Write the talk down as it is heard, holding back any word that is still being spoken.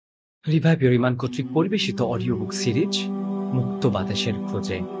Revive ইমান কর্তৃক পরিবেশিত audio book series মুক্ত বাতাসের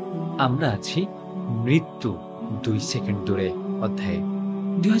খোঁজে। আমরা আছি মৃত্যু 2 সেকেন্ড দূরে অধ্যায়ে।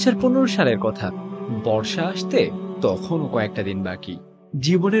 2015 সালের কথা। বর্ষা আসতে তখনও কয়েকটা দিন বাকি।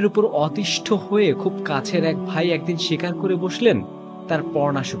 জীবনের উপর অতিষ্ঠ হয়ে খুব কাছের এক ভাই একদিন স্বীকার করে বসলেন তার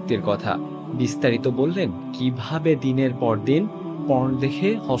পর্ণাসক্তির কথা। বিস্তারিত বললেন কিভাবে দিনের পর দিন পর্ন দেখে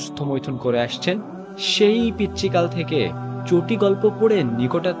হস্তমৈথুন করে আসছেন। সেই পিচ্চিকাল থেকে চটি গল্প পড়ে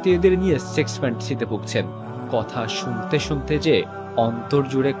নিকটাত্মীয়দের নিয়ে সেক্স ফ্যান্টাসিতে ভুগছেন। কথা শুনতে শুনতে যে অন্তর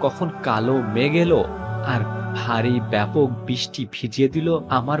জুড়ে কখন কালো মেঘ এলো আর ভারী ব্যাপক বৃষ্টি ভিজিয়ে দিল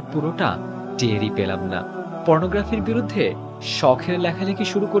আমার পুরোটা টেরই পেলাম না। পর্নোগ্রাফির বিরুদ্ধে শখের লেখালেখি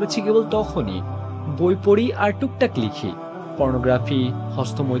শুরু করেছি কেবল তখনই। বই পড়ি আর টুকটাক লিখি। পর্নোগ্রাফি,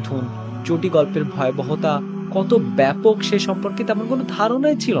 হস্তমৈথুন, চটি গল্পের ভয়াবহতা কত ব্যাপক সে সম্পর্কে তেমন কোনো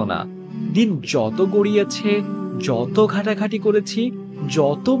ধারণাই ছিল না। দিন যত গড়িয়েছে, যত ঘাটাঘাটি করেছি,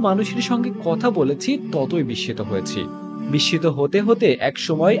 যত মানুষের সঙ্গে কথা বলেছি, ততই বিস্মিত হয়েছি। বিস্মিত হতে হতে এক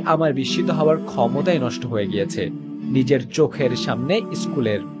সময় আমার বিস্মিত হওয়ার ক্ষমতাই নষ্ট হয়ে গিয়েছে। নিজের চোখের সামনে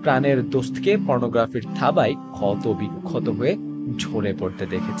স্কুলের প্রাণের দোস্তকে পর্নোগ্রাফির থাবায় ক্ষত বিক্ষত হয়ে ঝরে পড়তে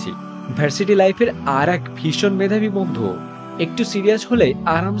দেখেছি। ভার্সিটি লাইফের আর এক ভীষণ মেধাবী বন্ধু একটু সিরিয়াস হলে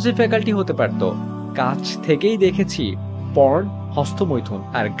আরামসে ফ্যাকাল্টি হতে পারত। কাছ থেকেই দেখেছি পর্ন, হস্তমৈথুন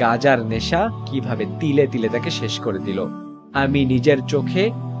আর গাজার নেশা কিভাবে তিলে তিলে তাকে শেষ করে দিল। আমি নিজের চোখে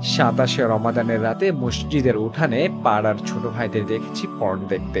 27 রমাদানের রাতে মসজিদের উঠানে পাড়ার ছোট ভাইদের দেখেছি পর্ন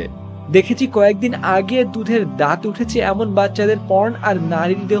দেখতে। দেখেছি কয়েকদিন আগে দুধের দাঁত উঠেছে এমন বাচ্চাদের পর্ন আর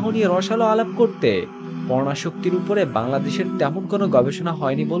নারীর দেহ নিয়ে রসালো আলাপ করতে। পর্ণাসক্তির উপরে বাংলাদেশের তেমন কোনো গবেষণা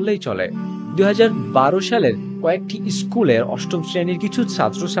হয়নি বললেই চলে। 2012 সালের কয়েকটি স্কুলের 8ম শ্রেণীর কিছু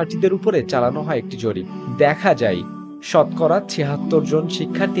ছাত্রছাত্রীদের উপরে চালানো হয় একটি জরিপ। দেখা যায় শতকরা 76 জন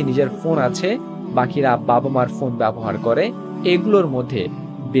শিক্ষার্থী নিজের ফোন আছে, বাকিরা বাবা মার ফোন ব্যবহার করে। এগুলোর মধ্যে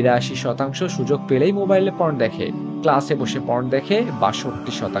 82% সুযোগ পেলেই মোবাইলে পর্ন দেখে। ক্লাসে বসে পর্ন দেখে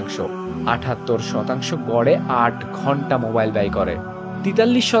 62%। 78% গড়ে 8 ঘন্টা মোবাইল ব্যয় করে।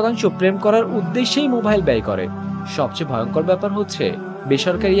 43% প্রেম করার উদ্দেশ্যেই মোবাইল ব্যয় করে। সবচেয়ে ভয়ঙ্কর ব্যাপার হচ্ছে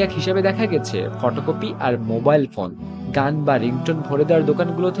বেসরকারি এক হিসাবে দেখা গেছে ফটোকপি আর মোবাইল ফোন, গান বা রিংটোন ভরে দেওয়ার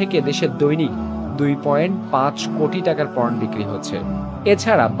দোকানগুলো থেকে দেশের দৈনিক 2.5 কোটি টাকার পর্ন বিক্রি হচ্ছে।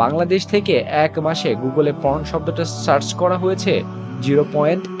 এছাড়া বাংলাদেশ থেকে এক মাসে গুগলে পর্ন শব্দটা সার্চ করা হয়েছে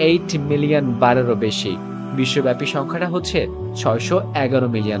 0.8 মিলিয়ন বারেরও বেশি। বিশ্বব্যাপী সংখ্যাটা হচ্ছে 611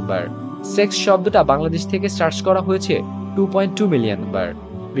 মিলিয়ন বার। সেক্স শব্দটা বাংলাদেশ থেকে সার্চ করা হয়েছে 2.2 মিলিয়ন বার।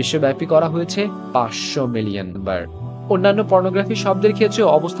 বিশ্বব্যাপী করা হয়েছে 500 মিলিয়ন বার। অন্যান্য পর্নোগ্রাফি শব্দের ক্ষেত্রে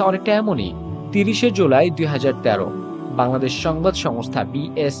অবস্থা অনেকটা এমনই। 30 জুলাই 2013 বাংলাদেশ সংবাদ সংস্থা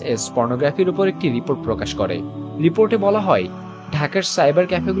BSS পর্নোগ্রাফির উপর একটি রিপোর্ট প্রকাশ করে। রিপোর্টে বলা হয় ঢাকার সাইবার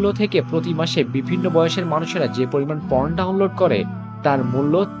ক্যাফেগুলো থেকে প্রতি মাসে বিভিন্ন বয়সের মানুষেরা যে পরিমাণ পর্ন ডাউনলোড করে তার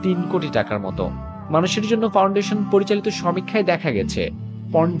মূল্য 3 কোটি টাকার মতো। মানুষের জন্য ফাউন্ডেশন পরিচালিত সমীক্ষায় দেখা গেছে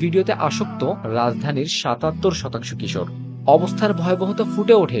পর্ন ভিডিওতে আসক্ত রাজধানীর 77% কিশোর। অবস্থার ভয়াবহতা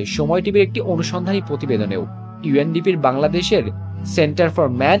ফুটে ওঠে সময় টিভির একটি অনুসন্ধানী প্রতিবেদনেও। UNDPর বাংলাদেশের centre for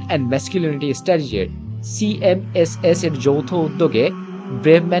man and masculinity স্টাডিজের CMSS এর যৌথ উদ্যোগে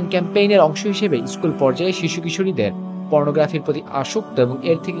ব্রেভ ম্যান ক্যাম্পেইনের অংশ হিসেবে স্কুল পর্যায়ে শিশু কিশোরীদের পর্নোগ্রাফির প্রতি আসক্ত এবং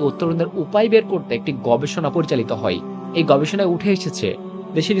এর থেকে উত্তরণের উপায় বের করতে একটি গবেষণা পরিচালিত হয়। এই গবেষণায় উঠে এসেছে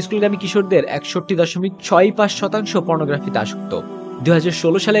দেশের স্কুলগামী কিশোরদের 61.65% পর্নোগ্রাফিতে আসক্ত।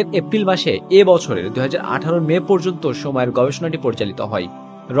 2016 সালের এপ্রিল মাসে বছরের 2018 মে পর্যন্ত সময়ের গবেষণাটি পরিচালিত হয়।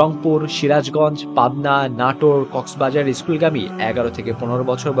 রংপুর, সিরাজগঞ্জ, পাবনা, নাটোর, কক্সবাজার স্কুলগামী 11 থেকে 15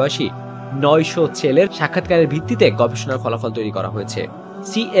 বছর বয়সী 900 ছেলের সাক্ষাৎকারের ভিত্তিতে গবেষণার ফলাফল তৈরি করা হয়েছে।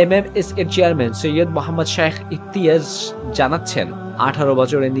 CMMS এর চেয়ারম্যান সৈয়দ মোহাম্মদ শাইখ ইতিয়াজ জানাচ্ছেন 18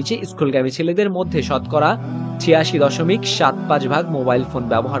 বছরের নিচে স্কুলগামী ছেলেদের মধ্যে শতকরা 86.75% মোবাইল ফোন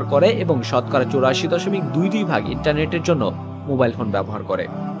ব্যবহার করে এবং শতকরা 84.22% ইন্টারনেটের জন্য মোবাইল ফোন ব্যবহার করে।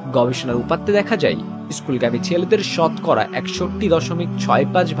 গবেষণার উপাত্তে দেখা যায় স্কুলগামী ছেলেদের শতকরা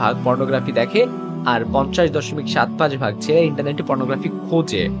 61.65% পর্নোগ্রাফি দেখে আর 50.75% ছেলে ইন্টারনেটে পর্নোগ্রাফি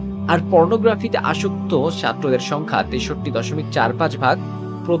খোঁজে। আর পর্নোগ্রাফিতে আসক্ত ছাত্রদের সংখ্যা 63.45%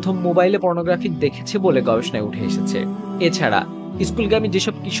 প্রথম মোবাইলে পর্নোগ্রাফি দেখেছে বলে গবেষণায় উঠে এসেছে। এছাড়া স্কুলগামী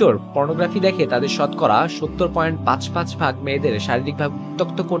যেসব কিশোর পর্নোগ্রাফি দেখে তাদের শতকরা 70.55% মেয়েদের শারীরিকভাবে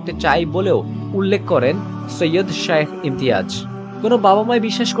উত্ত্যক্ত করতে চায় বলেও উল্লেখ করেন সৈয়দ শাইখ ইমতিয়াজ। কোনো বাবা মাই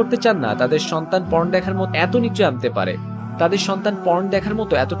বিশ্বাস করতে চান না তাদের সন্তান পর্ন দেখার মতো এত নিচে নামতে পারে, তাদের সন্তান পর্ন দেখার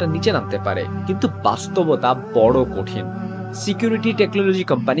মতো এতটা নিচে নামতে পারে, কিন্তু বাস্তবতা বড় কঠিন। সিকিউরিটি টেকনোলজি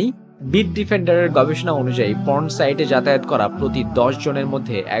কোম্পানি বিট ডিফেন্ডারের গবেষণা অনুযায়ী পর্ন সাইটে যাতায়াত করা প্রতি 10 জনের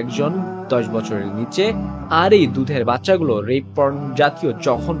মধ্যে একজন 10 বছরের নিচে, আর এই দুধের বাচ্চাগুলো রেপ পর্ন জাতীয়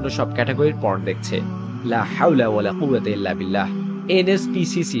জঘন্য সব ক্যাটাগরির পর্ন দেখছে। লা হাওলা ওয়ালা কুওয়াতা ইল্লা বিল্লাহ।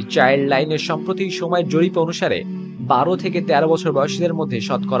 এনএসপিসিসি চাইল্ড লাইনের সাম্প্রতিক সময়ের জরিপ অনুসারে 12 থেকে 13 বছর বয়সীদের মধ্যে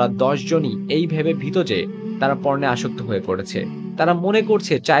শতকরা 10 জনই এই ভেবে ভীত যে তারা পর্নে আসক্ত হয়ে পড়েছে। তারা মনে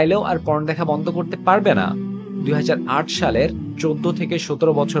করছে চাইলেও আর পর্ন দেখা বন্ধ করতে পারবে না। 2008 সালের 14 থেকে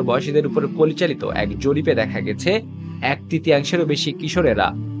 17 বছর বয়সীদের উপর পরিচালিত এক জরিপে দেখা গেছে 1/3-এরও বেশি কিশোরেরা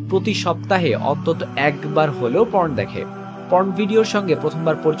প্রতি সপ্তাহে অন্তত একবার হলেও পর্ন দেখে। পর্ন ভিডিওর সঙ্গে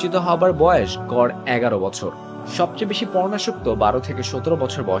প্রথমবার পরিচিত হবার বয়স গড় 11 বছর। সবচেয়ে বেশি পর্নাসক্ত 12 থেকে 17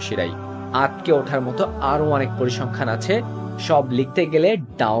 বছর বয়সীরাই। আটকে ওঠার মতো আরো অনেক পরিসংখ্যান আছে, সব লিখতে গেলে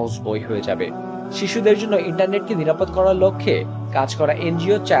ডাউস বই হয়ে যাবে। শিশুদের জন্য ইন্টারনেটকে নিরাপদ করার লক্ষ্যে কাজ করা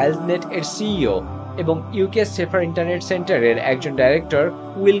এনজিও চাইল্ড নেট এর সিইও এবং ইউকে সেফার ইন্টারনেট সেন্টারের একজন ডাইরেক্টর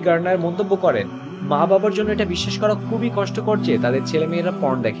উইল গার্নার মন্তব্য করেন, মা বাবার জন্য এটা বিশ্বাস করা খুবই কষ্টকর যে তাদের ছেলেমেয়েরা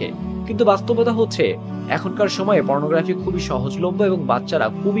পর্ন দেখে, কিন্তু বাস্তবতা হচ্ছে এখনকার সময়ে পর্নোগ্রাফি খুবই সহজলভ্য এবং বাচ্চারা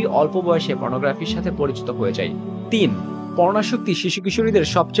খুবই অল্প বয়সে পর্নোগ্রাফির সাথে পরিচিত হয়ে যায়। 3. পর্নাসক্তি শিশু কিশোরীদের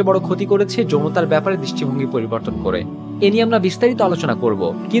সবচেয়ে বড় ক্ষতি করেছে যৌনতার ব্যাপারে দৃষ্টিভঙ্গি পরিবর্তন করে। এ নিয়ে আমরা বিস্তারিত আলোচনা করব,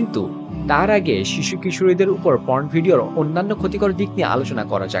 কিন্তু তার আগে শিশু কিশোরীদের উপর পর্ন ভিডিওর অন্যান্য ক্ষতিকর দিক নিয়ে আলোচনা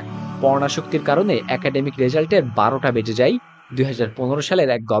করা যাক। পর্নাসক্তির কারণে একাডেমিক রেজাল্টের 12টা বেজে যায়। 2015 সালের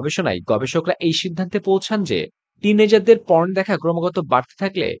এক গবেষণায় গবেষকরা এই সিদ্ধান্তে পৌঁছান যে টিনেজারদের পর্ন দেখা ক্রমাগত বাড়তে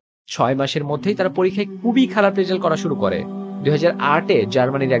থাকলে 6 মাসের মধ্যেই তারা পরীক্ষায় খুবই খারাপ রেজাল্ট করা শুরু করে। 2008-এ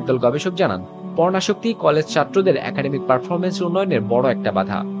জার্মানির একদল গবেষক জানান, পর্নাসক্তি কলেজ ছাত্রদের একাডেমিক পারফরমেন্স উন্নয়নের বড় একটা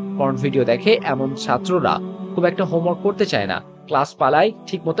বাধা। পর্ন ভিডিও দেখে এমন ছাত্ররা খুব একটা হোমওয়ার্ক করতে চায় না, ক্লাস পালায়,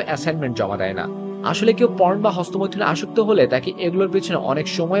 ঠিকমতো অ্যাসাইনমেন্ট জমা দেয় না। আসলে কেউ পর্ন বা হস্তমৈথুনে আসক্ত হলে তাকে এগুলোর পেছনে অনেক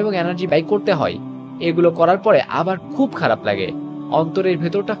সময় এবং এনার্জি ব্যয় করতে হয়। এগুলো করার পরে আবার খুব খারাপ লাগে, অন্তরের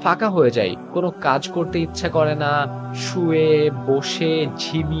ভেতরটা ফাঁকা হয়ে যায়, কোনো কাজ করতে ইচ্ছা করে না, শুয়ে বসে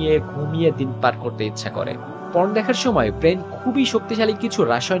ঝিমিয়ে ঘুমিয়ে দিন পার করতে ইচ্ছা করে। পর্ন দেখার সময় ব্রেন খুবই শক্তিশালী কিছু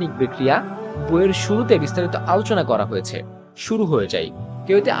রাসায়নিক বিক্রিয়া বইয়ের শুরুতে বিস্তারিত আলোচনা করা হয়েছে শুরু হয়ে যায়।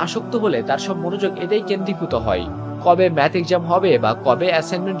 কেউ এতে আসক্ত হলে তার সব মনোযোগ এটাই কেন্দ্রীভূত হয়। কবে ম্যাথ এক্সাম হবে বা কবে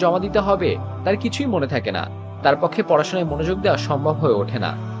অ্যাসাইনমেন্ট জমা দিতে হবে তার কিছুই মনে থাকে না। তার পক্ষে পড়াশোনায় মনোযোগ দেওয়া সম্ভব হয়ে ওঠে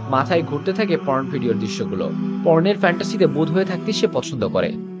না। মাথায় ঘুরতে থাকে পর্ন ভিডিওর দৃশ্যগুলো। পর্নের ফ্যান্টাসিতে বোধ হয়ে থাকতে সে পছন্দ করে।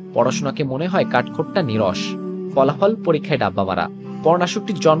 পড়াশোনাকে মনে হয় কাঠখোট্টা নিরস। ফলাফল পরীক্ষায় ডাব্বা মারা।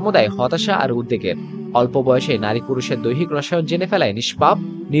 পর্নাসক্তির জন্ম দেয় হতাশা আর উদ্বেগের। অল্প বয়সে নারী পুরুষের দৈহিক রসায়ন জেনে ফেলায় নিষ্পাপ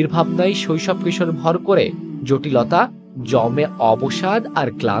নির্ভাবনায় শৈশব কিশোর ভর করে জটিলতা, জমে অবসাদ আর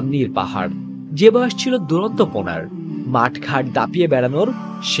ক্লান্তির পাহাড়। যে বয়স ছিল দুরন্তপনার, মাঠঘাট দাপিয়ে বেড়ানোর,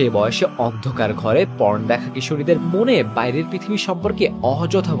 সে বয়সে অন্ধকার ঘরে পর্ন দেখা কিশোরীদের মনে বাইরের পৃথিবী সম্পর্কে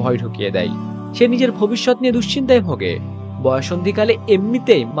অযথা ভয় ঢুকিয়ে দেয়। সে নিজের ভবিষ্যৎ নিয়ে দুশ্চিন্তায় ভোগে। বয়সন্ধিকালে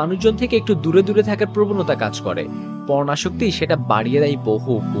এমনিতেই মানুষজন থেকে একটু দূরে দূরে থাকার প্রবণতা কাজ করে। পর্নাসক্তি সেটা বাড়িয়ে দেয়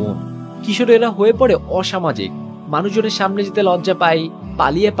বহু গুণ। কিশোরেরা হয়ে পড়ে অসামাজিক, মানুষজনের সামনে যেতে লজ্জা পায়,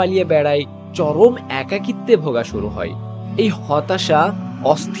 পালিয়ে পালিয়ে বেড়ায়, চরম একাকিত্বে ভোগা শুরু হয়। এই হতাশা,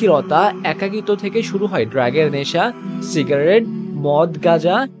 অস্থিরতা, একাকিত্ব থেকে শুরু হয় ড্রাগের নেশা, সিগারেট, মদ,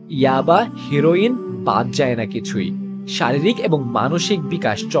 গাঁজা, ইয়াবা, হিরোইন, বাদ যায় না কিছুই। শারীরিক এবং মানসিক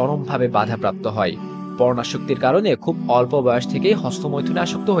বিকাশ চরমভাবে বাধাপ্রাপ্ত হয়। পর্নাসক্তির কারণে খুব অল্প বয়স থেকেই হস্তমৈথুনে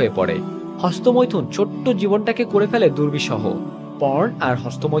আসক্ত হয়ে পড়ে। হস্তমৈথুন ছোট্ট জীবনটাকে করে ফেলে দুর্বিষহ। পর্ন আর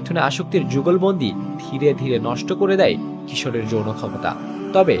হস্তমৈথুনে আসক্তির যুগলবন্দি ধীরে ধীরে নষ্ট করে দেয় কিশোরের যৌন ক্ষমতা।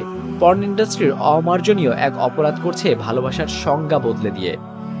 তবে পর্ন ইন্ডাস্ট্রির অমার্জনীয় এক অপরাধ করছে ভালোবাসার সংজ্ঞা বদলে দিয়ে।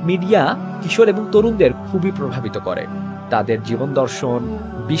 মিডিয়া কিশোর এবং তরুণদের খুবই প্রভাবিত করে। তাদের জীবন দর্শন,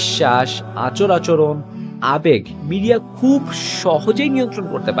 বিশ্বাস, আচরণ, আবেগ মিডিয়া খুব সহজেই নিয়ন্ত্রণ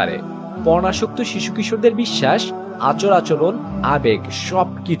করতে পারে। পর্নাসক্ত শিশু কিশোরদের বিশ্বাস, আচরণ, আবেগ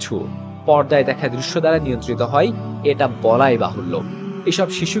সবকিছু পর্দায় দেখা দৃশ্য দ্বারা নিয়ন্ত্রিত হয়, এটা বলাই বাহুল্য। এসব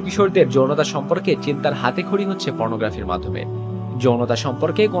শিশু কিশোরদের যৌনতা সম্পর্কে চিন্তার হাতেখড়ি হচ্ছে পর্নোগ্রাফির মাধ্যমে। যৌনতা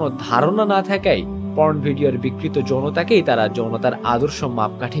সম্পর্কে কোনো ধারণা না থাকায় পর্ন ভিডিওর বিকৃত যৌনতাকেই তারা যৌনতার আদর্শ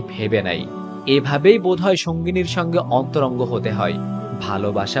মাপকাঠি ভেবে নেয়। এভাবেই বোধহয় সঙ্গিনীর সঙ্গে অন্তরঙ্গ হতে হয়।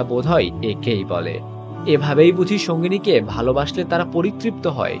 ভালোবাসা বোধহয় একেই বলে। এভাবেই বুঝি সঙ্গিনীকে ভালোবাসলে তারা পরিতৃপ্ত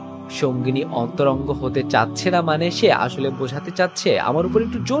হয়। সঙ্গিনী অন্তরঙ্গ হতে চাচ্ছে না মানে সে আসলে বোঝাতে চাচ্ছে আমার উপর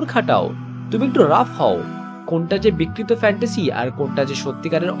একটু জোর খাটাও, তুমি একটু রাফ হও। কোনটা যে বিকৃত ফ্যান্টাসি আর কোনটা যে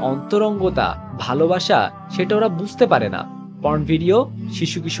সত্যিকারের অন্তরঙ্গতা, ভালোবাসা, সেটা ওরা বুঝতে পারে না। পর্ন ভিডিও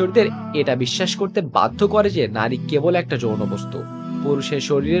শিশু কিশোরদের এটা বিশ্বাস করতে বাধ্য করে যে নারী কেবল একটা যৌন বস্তু, পুরুষের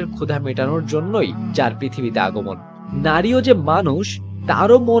শরীরের ক্ষুধা মেটানোর জন্যই যার পৃথিবীতে আগমন। নারীও যে মানুষ,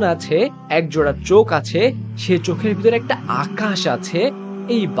 তারও মন আছে, একজোড়া চোখ আছে, সে চোখের ভিতরে একটা আকাশ আছে।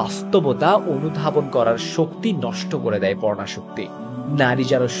 এই বাস্তবতা অনুধাবন করার শক্তি নষ্ট করে দেয় পর্নাসক্তি। নারী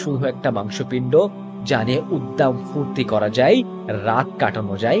যারা শুধু একটা মাংসপিণ্ড, জানে উদ্দাম ফুর্তি করা যায়, রাত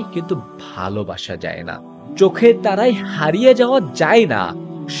কাটানো যায়, কিন্তু ভালোবাসা যায় না। চোখের তারাই হারিয়ে যাওয়া যায় না,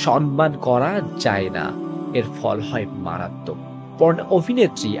 সম্মান করা যায় না। এর ফল হয় মারাত্মক। পর্ন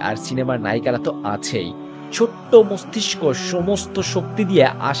অভিনেত্রী আর সিনেমার নায়িকারা তো আছেই। ছোট্ট মস্তিষ্ক সমস্ত শক্তি দিয়ে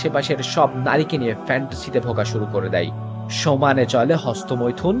আশেপাশের সব নারীকে নিয়ে ফ্যান্টাসিতে ভোগা শুরু করে দেয়। সমানে চলে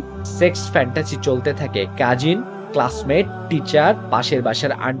হস্তমৈথুন, সেক্স ফ্যান্টাসি চলতে থাকে কাজিন, ক্লাসমেট, টিচার, পাশের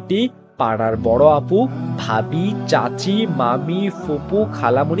বাসার আন্টি, পাড়ার বড় আপু, ভাবি, চাচি, মামি, ফুপু,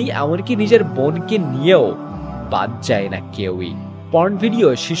 খালামুনি, এমনকি নিজের বোনকে নিয়েও বাদ যায় না কেউই। পর্ন ভিডিও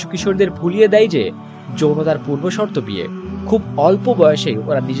শিশু কিশোরদের ভুলিয়ে দেয় যে যৌনতার পূর্ব শর্ত বিয়ে। খুব অল্প বয়সেই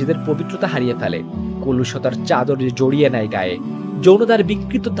ওরা নিজেদের পবিত্রতা হারিয়ে ফেলে, কলুষতার চাদর জড়িয়ে নেয় গায়ে। যৌনতার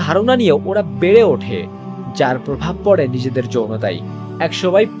বিকৃত ধারণা নিয়ে ওরা বেড়ে ওঠে, যার প্রভাব পড়ে নিজেদের যৌনতায়।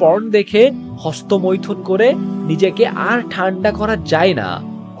 একসময় পর্ন দেখে হস্তমৈথুন করে নিজেকে আর ঠান্ডা করা যায় না,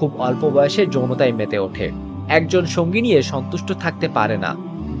 খুব অল্প বয়সে যৌনতায় মেতে ওঠে। একজন সঙ্গী নিয়ে সন্তুষ্ট থাকতে পারে না,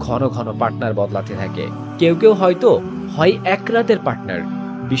 ঘন ঘন পার্টনার বদলাতে থাকে। কেউ কেউ হয়তো হয় এক রাতের পার্টনার।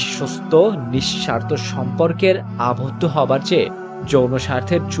 বিশ্বস্ত নিঃস্বার্থ সম্পর্কের আবদ্ধ হবার চেয়ে যৌন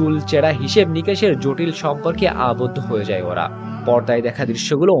স্বার্থের চুল চেরা হিসেব নিকেশের জটিল সম্পর্কে আবদ্ধ হয়ে যায় ওরা। পর্দায় দেখা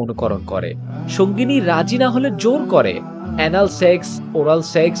দৃশ্যগুলো অনুকরণ করে, সঙ্গিনী রাজি না হলে জোর করে। Anal sex, oral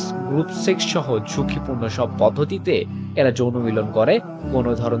sex, group sex সহ ঝুঁকিপূর্ণ সব পদ্ধতিতে এরা যৌন মিলন করে,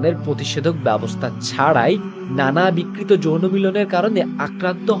 কোনো ধরনের প্রতিষেধক ব্যবস্থা ছাড়াই। নানা বিকৃত যৌন মিলনের কারণে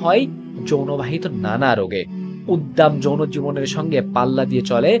আক্রান্ত হয় যৌনবাহিত নানা রোগে। উদ্দাম যৌন জীবনের সঙ্গে পাল্লা দিয়ে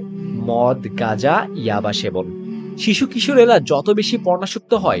চলে মদ, গাঁজা, ইয়াবা সেবন। শিশু কিশোরেরা যত বেশি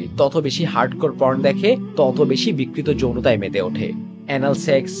পর্নাসক্ত হয়, তত বেশি হার্ডকোর পর্ন দেখে, তত বেশি বিকৃত যৌনতায় মেতে ওঠে। অ্যানাল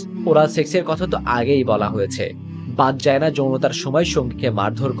সেক্স, ওরাল সেক্সের কথা তো আগেই বলা হয়েছে। বাদ যায় না যৌনতার সময় সঙ্গীকে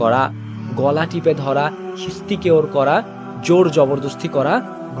মারধর করা, গলা টিপে ধরা, হিস্তিকেওর করা, জোর জবরদস্তি করা,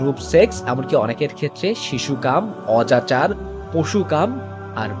 গ্রুপ সেক্স, এমনকি অনেকের ক্ষেত্রে শিশুকাম, অজাচার, পশুকাম,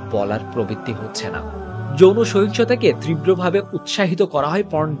 আর বলার প্রবৃত্তি হচ্ছে না। যৌন সহিংসতাকে তীব্রভাবে উৎসাহিত করা হয়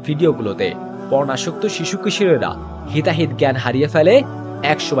পর্ন ভিডিওগুলোতে। পর্নাসক্ত শিশু কিশোরেরা হিতাহিত জ্ঞান হারিয়ে ফেলে,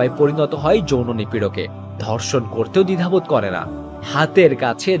 একসময় পরিণত হয় যৌন নিপীড়কে। ধর্ষণ করতেও দ্বিধাবোধ করে না, হাতের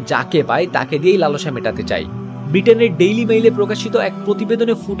কাছে যাকে পায় তাকে দিয়েই লালসা মেটাতে চায়। ব্রিটেনের ডেইলি মেইলে প্রকাশিত এক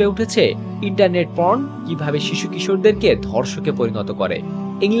প্রতিবেদনে ফুটে উঠেছে ইন্টারনেট পর্ন কিভাবে শিশু কিশোরদেরকে ধর্ষকে পরিণত করে।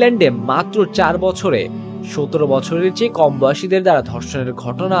 ইংল্যান্ডে মাত্র 4 বছরে 17 বছরের চেয়ে কম বয়সীদের দ্বারা ধর্ষণের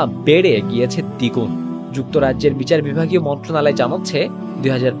ঘটনা বেড়ে গিয়েছে দ্বিগুণ। যুক্তরাজ্যের বিচার বিভাগীয় মন্ত্রণালয় জানাচ্ছে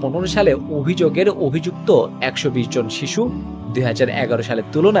 2015 সালে অভিযোগের অভিযুক্ত 120 জন শিশু, 2011 সালের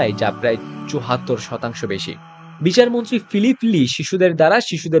তুলনায় যা প্রায় 74% বেশি। বিচারমন্ত্রী ফিলিপ লি শিশুদের দ্বারা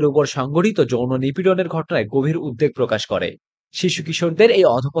শিশুদের উপর সংঘটিত যৌন নিপীড়নের ঘটনায় গভীর উদ্বেগ প্রকাশ করে। শিশু কিশোরদের এই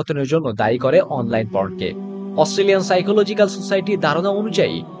অধঃপতনের জন্য দায়ী করে অনলাইন পর্নকে। অস্ট্রেলিয়ান সাইকোলজিক্যাল সোসাইটির ধারণা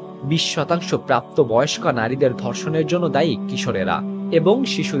অনুযায়ী 20% প্রাপ্ত বয়স্ক নারীদের ধর্ষণের জন্য দায়ী কিশোরেরা, এবং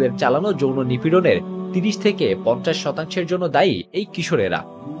শিশুদের চালানো যৌন নিপীড়নের 30 থেকে 50% জন্য দায়ী এই কিশোরেরা।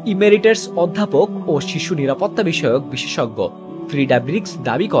 ইমেরিটাস অধ্যাপক ও শিশু নিরাপত্তা বিষয়ক বিশেষজ্ঞ ফ্রিডা ব্রিক্স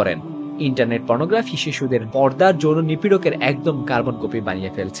দাবি করেন, ইন্টারনেট পর্নোগ্রাফি শিশুদের পর্দার যৌন নিপীড়কের একদম কার্বন কপি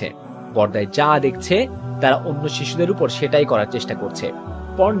বানিয়ে ফেলছে। পর্দায় যা দেখছে তারা অন্য শিশুদের উপর সেটাই করার চেষ্টা করছে।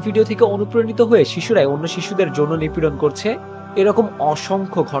 পর্ন ভিডিও থেকে অনুপ্রাণিত হয়ে শিশুরাই অন্য শিশুদের যৌন নিপীড়ন করছে। এরকম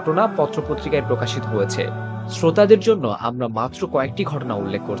অসংখ্য ঘটনা পত্রপত্রিকায় প্রকাশিত হয়েছে। শ্রোতাদের জন্য আমরা মাত্র কয়েকটি ঘটনা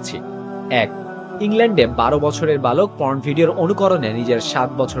উল্লেখ করছি। 1. ইংল্যান্ডে 12 বছরের বালক পর্ন ভিডিওর অনুকরণে নিজের 7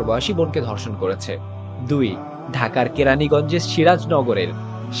 বছর বয়সী বোনকে ধর্ষণ করেছে। 2. ঢাকার কেরানীগঞ্জের সিরাজনগরের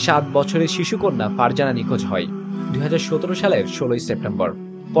 7 বছরের শিশুকন্যা ফারজানা নিখোঁজ হয় 2017 সালের 16 সেপ্টেম্বর।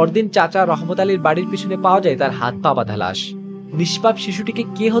 পরদিন চাচা রহমত আলীর বাড়ির পিছনে পাওয়া যায় তার হাত পা বাঁধা লাশ। নিষ্পাপ শিশুটিকে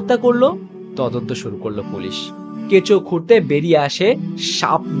কে হত্যা করলো? তদন্ত শুরু করলো পুলিশ। কেঁচো খুঁড়তে বেরিয়ে আসে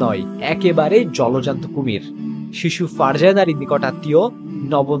সাপ নয়, একেবারে জলজান্ত কুমির। শিশু ফারজানার নিকটাত্মীয়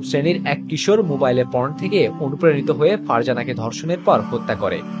 9ম শ্রেণীর এক কিশোর মোবাইলে পর্ন থেকে অনুপ্রাণিত হয়ে ফারজানাকে ধর্ষণের পর হত্যা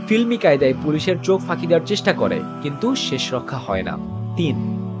করে। ফিল্মি কায়দায় পুলিশের চোখ ফাঁকি দেওয়ার চেষ্টা করে, কিন্তু শেষ রক্ষা হয় না। 3.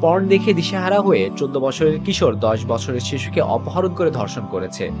 পর্ন দেখে দিশেহারা হয়ে 14 বছরের কিশোর 10 বছরের শিশুকে অপহরণ করে ধর্ষণ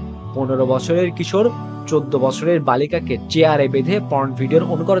করেছে। 15 বছরের কিশোর 14 বছরের বালিকাকে চেয়ারে বেঁধে পর্ন ভিডিওর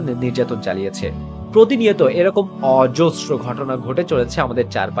অনুকরণে নির্যাতন চালিয়েছে। প্রতিনিয়ত এরকম অজস্র ঘটনা ঘটে চলেছে আমাদের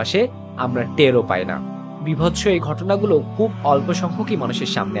চারপাশে, আমরা টেরও পাই না। বিভৎস এই ঘটনাগুলো খুব অল্প সংখ্যকই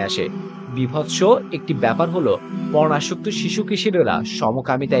মানুষের সামনে আসে। বিভৎস একটি ব্যাপার হলো পর্ন আসক্ত শিশু কিশোরেরা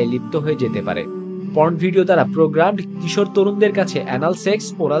সমকামিতায় লিপ্ত হয়ে যেতে পারে। পর্ন ভিডিও দ্বারা প্রোগ্রামড কিশোর তরুণদের কাছে অ্যানাল সেক্স,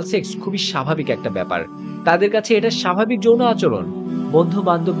 ওরাল সেক্স খুবই স্বাভাবিক একটা ব্যাপার। তাদের কাছে এটা স্বাভাবিক যৌন আচরণ। বন্ধু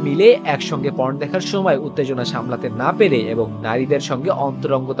বান্ধব মিলে একসঙ্গে পর্ন দেখার সময় উত্তেজনা সামলাতে না পেরে এবং নারীদের সঙ্গে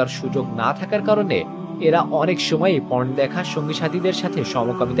অন্তরঙ্গতার সুযোগ না থাকার কারণে এরা অনেক সময় পর্ন দেখার সঙ্গী সাথীদের সাথে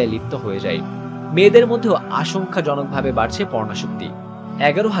সমকামিতায় লিপ্ত হয়ে যায়। মেয়েদের মধ্যেও আশঙ্কাজনকভাবে বাড়ছে পর্নাসক্তি।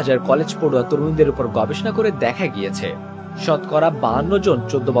 11,000 কলেজ পড়ুয়া তরুণীদের উপর গবেষণা করে দেখা গিয়েছে শতকরা 52 জন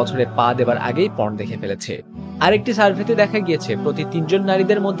 14 বছরে পা দেবার আগেই পর্ন দেখে ফেলেছে। আরেকটি সার্ভেতে দেখা গিয়েছে প্রতি 3 জন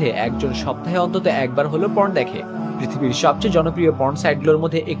নারীদের মধ্যে একজন সপ্তাহে অন্তত একবার হলেও পর্ন দেখে। পৃথিবীর সবচেয়ে জনপ্রিয় পর্ন সাইটগুলোর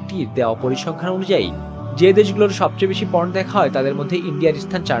মধ্যে একটি দেওয়া পরিসংখ্যান অনুযায়ী যে দেশগুলোর সবচেয়ে বেশি পর্ন দেখা হয় তাদের মধ্যে ইন্ডিয়ার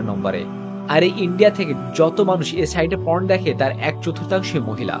স্থান 4 নম্বরে। আর এই ইন্ডিয়া থেকে যত মানুষ এই সাইটে পর্ন দেখে তার 1/4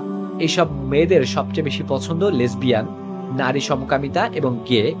 মহিলা। এইসব মেয়েদের সবচেয়ে বেশি পছন্দ লেসবিয়ান, নারী সমকামিতা এবং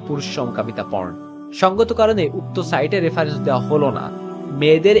গে পুরুষ সমকামিতা পর্ন। সঙ্গত কারণে উক্ত সাইটে রেফারেন্স দেওয়া হলো না।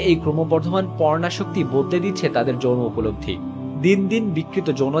 মেয়েদের এই ক্রমবর্ধমান পর্ণাসক্তি বদলে দিচ্ছে তাদের যৌন উপলব্ধি। দিন দিন বিকৃত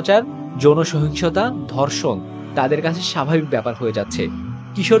যৌনচার, যৌন সহিংসতা, ধর্ষণ তাদের কাছে স্বাভাবিক ব্যাপার হয়ে যাচ্ছে।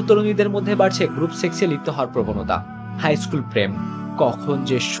 কিশোর তরুণীদের মধ্যে বাড়ছে গ্রুপ সেক্সে লিপ্ত হওয়ার প্রবণতা। হাই স্কুল প্রেম, কখন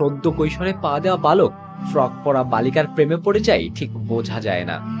যে সদ্য কৈশোরে পা দেওয়া বালক ফ্রক পরা বালিকার প্রেমে পড়ে যায় ঠিক বোঝা যায়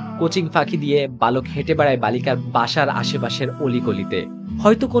না। কোচিং ফাঁকি দিয়ে বালক হেঁটে বেড়ায় বালিকার বাসার আশেপাশের অলিগলিতে।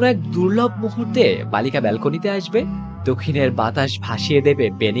 হয়তো কোনো এক দুর্লভ মুহূর্তে বালিকা ব্যালকনিতে আসবে, দক্ষিণের বাতাস ভাসিয়ে দেবে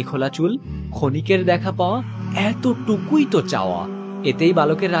বেনি খোলা চুল, ক্ষণিকের দেখা পাওয়া, এতটুকুই তো চাওয়া। এতেই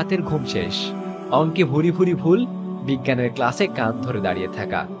বালকের রাতের ঘুম শেষ। অঙ্কে ভুরি ভুরি ভুল, বিজ্ঞানের ক্লাসে কান ধরে দাঁড়িয়ে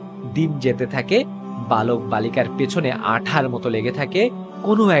থাকা। দিন যেতে থাকে, বালক বালিকার পেছনে আঠার মতো লেগে থাকে।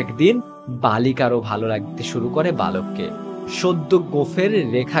 কোনো একদিন বালিকারও ভালো লাগতে শুরু করে বালককে। সদ্য গোফের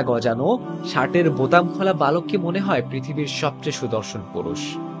রেখা গজানো, শার্টের বোতাম খোলা বালককে মনে হয় পৃথিবীর সবচেয়ে সুদর্শন পুরুষ।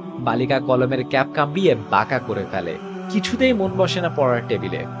 বালিকা কলমের ক্যাপ কামড়িয়ে বাঁকা করে ফেলে। কিছুতেই মন বসে না পড়ার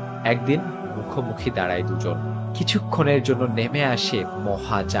টেবিলে। একদিন মুখোমুখি দাঁড়ায় দুজন। কিছুক্ষণের জন্য নেমে আসে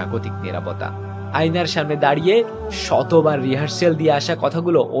মহাজাগতিক নিরাপত্তা। আয়নার সামনে দাঁড়িয়ে শতবার রিহার্সেল দিয়ে আসা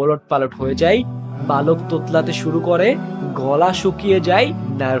কথাগুলো ওলট পালট হয়ে যায়। বালক তোতলাতে শুরু করে, গলা শুকিয়ে যায়,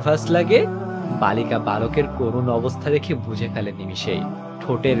 নার্ভাস লাগে। বালিকা বালকের করুণ অবস্থা দেখে বুঝে ফেলে নিমিষেই।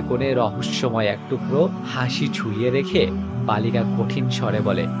 ঠোঁটের কোণে রহস্যময় এক টুকরো হাসি ঝুলিয়ে রেখে বালিকা কঠিন স্বরে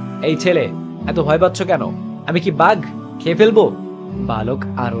বলে, এই ছেলে, এত ভয় পাচ্ছ কেন? আমি কি বাঘ? খেয়ে ফেলবো? বালক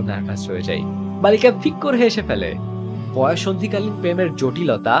আরো নার্ভাস হয়ে যায়। বালিকা ফিক করে হেসে ফেলে। বয়সন্ধিকালীন প্রেমের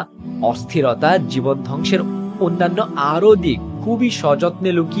জটিলতা, অস্থিরতা, জীবন ধ্বংসের অন্যান্য আরো দিক খুবই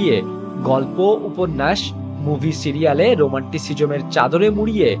সযত্নে লুকিয়ে গল্প, উপন্যাস, মুভি, সিরিয়ালে রোমান্টিসিজমের চাদরে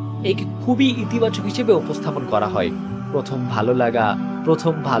মুড়িয়ে একে খুবই ইতিবাচক হিসেবে উপস্থাপন করা হয়। প্রথম ভালো লাগা,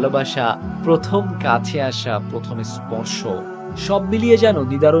 প্রথম ভালোবাসা, প্রথম কাছে আসা, প্রথম স্পর্শ, সব মিলিয়ে যেন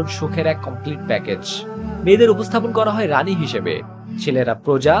নিদারুণ সুখের এক কমপ্লিট প্যাকেজ। মেয়েদের উপস্থাপন করা হয় রানী হিসেবে। ছেলেরা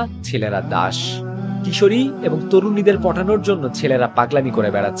প্রজা, ছেলেরা দাস। কিশোরী এবং তরুণীদের পটানোর জন্য ছেলেরা পাগলামি করে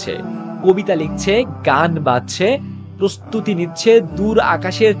বেড়াচ্ছে, কবিতা লিখছে, গান বাজছে, প্রস্তুতি নিচ্ছে দূর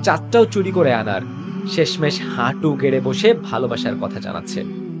আকাশের চাঁদটাও চুরি করে আনার। শেষমেশ হাঁটু গেড়ে বসে ভালোবাসার কথা জানাচ্ছে।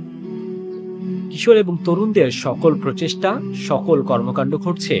 কিশোর এবং তরুণদের সকল প্রচেষ্টা, সকল কর্মকাণ্ড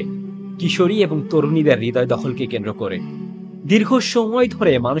ঘটছে কিশোরী এবং তরুণীদের হৃদয় দখলকে কেন্দ্র করে। দীর্ঘ সময়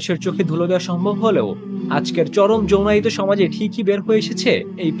ধরে মানুষের চোখে ধুলো দেওয়া সম্ভব হলেও আজকের চরম যৌনায়িত সমাজে ঠিকই বের হয়ে এসেছে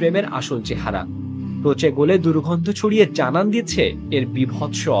এই প্রেমের আসল চেহারা। রোচে গোলে দুর্গন্ধ ছড়িয়ে জানান দিচ্ছে এর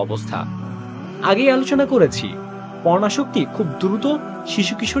বিভৎস অবস্থা। আগেই আলোচনা করেছি, পর্ণাসক্তি খুব দ্রুত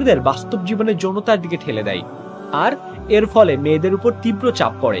শিশু কিশোরদের বাস্তব জীবনের যৌনতার দিকে ঠেলে দেয়, আর এর ফলে মেয়েদের উপর তীব্র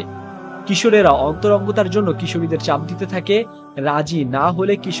চাপ পড়ে। কিশোরেরা অন্তরঙ্গতার জন্য কিশোরীদের চাপ দিতে থাকে। রাজি না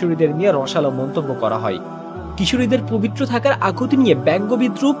হলে কিশোরীদের নিয়ে রসালো মন্তব্য করা হয়। কিশোরীদের পবিত্র থাকার আকুতি নিয়ে ব্যঙ্গ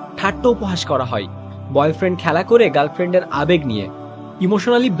বিদ্রুপ, ঠাট্টা উপহাস করা হয়। বয়ফ্রেন্ড খেলা করে গার্লফ্রেন্ডের আবেগ নিয়ে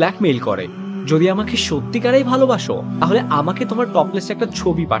ইমোশনালি ব্ল্যাকমেইল করে। যদি আমাকে সত্যিকারেই ভালোবাসো তাহলে আমাকে তোমার টপলেস একটা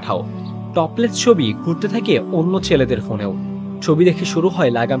ছবি পাঠাও। টপলেস ছবি ঘুরতে থাকে অন্য ছেলেদের ফোনেও। ছবি দেখে শুরু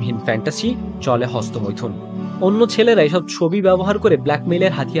হয় লাগামহীন ফ্যান্টাসি, চলে হস্তমৈথুন। অন্য ছেলেরা এসব ছবি ব্যবহার করে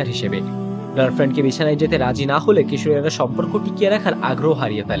ব্ল্যাকমেইলের হাতিয়ার হিসেবে। গার্লফ্রেন্ডকে বিছানায় যেতে রাজি না হলে কিশোরীরা সম্পর্ক টিকিয়ে রাখার আগ্রহ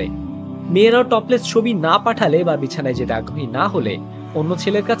হারিয়ে ফেলে। মেয়েরাও টপলেস ছবি না পাঠালে বা বিছানায় যেতে আগ্রহী না হলে অন্য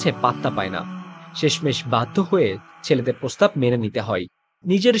ছেলের কাছে পাত্তা পায় না। শেষমেশ বাধ্য হয়ে ছেলেদের প্রস্তাব মেনে নিতে হয়।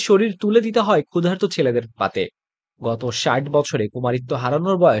 নিজের শরীর তুলে দিতে হয় ক্ষুধার্ত ছেলেদের পাতে। গত 60 বছরে কুমারিত্ব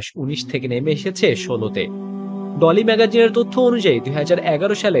হারানোর বয়স 19 থেকে নেমে এসেছে 16-তে। ডলি ম্যাগাজিনের তথ্য অনুযায়ী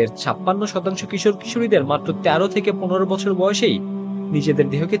 2011 সালের 56% কিশোর কিশোরীদের মাত্র 13 থেকে 15 বছর বয়সেই নিজেদের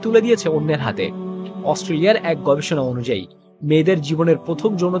দেহকে তুলে দিয়েছে অন্যের হাতে। অস্ট্রেলিয়ার এক গবেষণা অনুযায়ী মেয়েদের জীবনের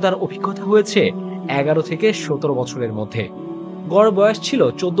প্রথম যৌনতার অভিজ্ঞতা হয়েছে 11 থেকে 17 বছরের মধ্যে। গড় বয়স ছিল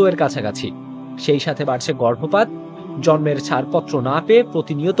 14 এর কাছাকাছি। সেই সাথে বাড়ছে গর্ভপাত। জন্মের ছাড়পত্র না পেয়ে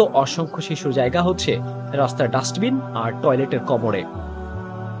প্রতিনিয়ত অসংখ্য শিশুর জায়গা হচ্ছে রাস্তার ডাস্টবিন আর টয়লেটের কমরে।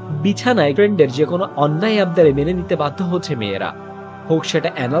 বিছানায় ফ্রেন্ডের যে কোনো অন্যায় আবদারে মেনে নিতে বাধ্য হচ্ছে মেয়েরা, হোক সেটা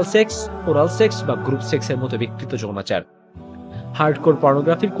অ্যানাল সেক্স, ওরাল সেক্স বা গ্রুপ সেক্সের মতো বিকৃত যৌনাচার। হার্ডকোর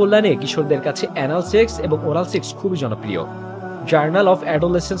পর্নোগ্রাফির কল্যাণে কিশোরদের কাছে অ্যানাল সেক্স এবং ওরাল সেক্স খুবই জনপ্রিয়। জার্নাল অফ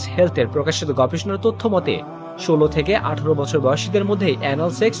অ্যাডোলেসেন্স হেলথের প্রকাশিত গবেষণার তথ্য মতে 16 থেকে 18 বছর বয়সীদের মধ্যে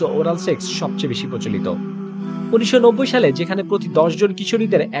অ্যানাল সেক্স ও ওরাল সেক্স সবচেয়ে বেশি প্রচলিত। 1990 সালে যেখানে প্রতি 10 জন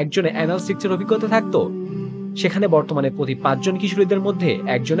কিশোরীদের একজনে অ্যানাল সেক্সের অভিজ্ঞতা থাকতো, সেখানে বর্তমানে প্রতি 5 জন কিশোরীদের মধ্যে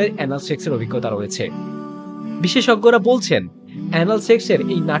একজনের অ্যানাল সেক্সের অভিজ্ঞতা রয়েছে। বিশেষজ্ঞরা বলছেন, অ্যানাল সেক্সের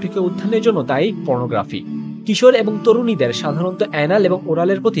এই নাটকীয় উত্থানের জন্য দায়ী পর্নোগ্রাফি। কিশোর এবং তরুণীদের সাধারণত অ্যানাল এবং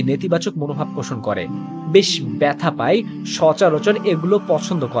ওরালের প্রতি নেতিবাচক মনোভাব পোষণ করে, বেশ ব্যথা পায়, সচরাচর এগুলো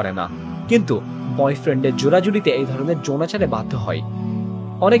পছন্দ করে না, কিন্তু বয়ফ্রেন্ডের জোড়াজুড়িতে এই ধরনের যৌনাচারে বাধ্য হয়।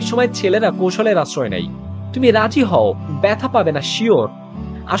 অনেক সময় ছেলেরা কৌশলের আশ্রয় নেয়, তুমি রাজি হও, ব্যথা পাবে না, শিওর,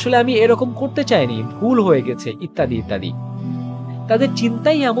 আসলে আমি এরকম করতে চাইনি, ভুল হয়ে গেছে, ইত্যাদি ইত্যাদি। তাদের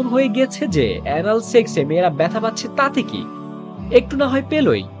চিন্তাই এমন হয়ে গেছে যে অ্যানাল সেক্সে মেয়েরা ব্যথা পাচ্ছে তাতে কি, একটু না হয়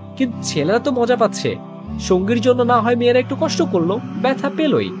পেলই, কিন্তু ছেলেরা তো মজা পাচ্ছে, সঙ্গীর জন্য না হয় মেয়েরা একটু কষ্ট করলো, ব্যথা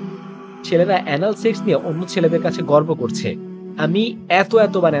পেলই। ছেলেরা অ্যানাল সেক্স নিয়ে অন্য ছেলেদের কাছে গর্ব করছে, আমি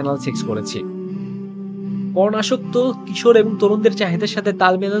এতবার অ্যানাল সেক্স করেছি। পর্ণাসক্ত কিশোর এবং তরুণদের চাহিদার সাথে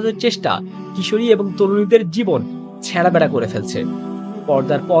তাল মেলানোর চেষ্টা কিশোরী এবং তরুণীদের জীবন ছেঁড়াবেড়া করে ফেলছে।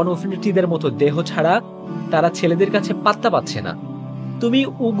 পর্দার পর্ন অভিনেত্রীদের মতো দেহ ছাড়া তারা ছেলেদের কাছে পাত্তা পাচ্ছে না। তুমি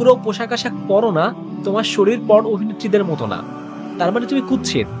উগ্র পোশাক আশাক পরো না, তোমার শরীর পর্ন অভিনেত্রীদের মতো না, তার মানে তুমি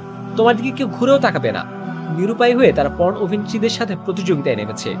কুৎসিত, তোমার দিকে কেউ ঘুরেও তাকাবে না। নিরুপায় হয়ে তারা পর্ন অভিনেত্রীদের সাথে প্রতিযোগিতায়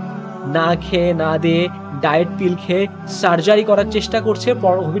নেমেছে। না খেয়ে না দিয়ে ডায়েট পিল খেয়ে সার্জারি করার চেষ্টা করছে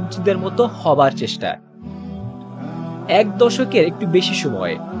পর্ন অভিনেত্রীদের মতো হবার চেষ্টা। এক দশকের একটু বেশি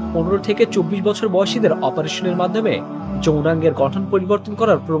সময়ে 15 থেকে 24 বছর বয়সীদের অপারেশনের মাধ্যমে যৌনাঙ্গের গঠন পরিবর্তন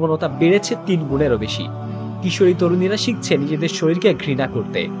করার প্রবণতা বেড়েছে 3 গুণেরও বেশি। কিশোরী তরুণীরা শিখছে নিজেদের শরীরকে ঘৃণা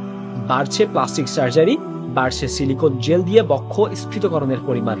করতে, বাড়ছে প্লাস্টিক সার্জারি, বাড়ছে সিলিকন জেল দিয়ে বক্ষ স্ফীতকরণের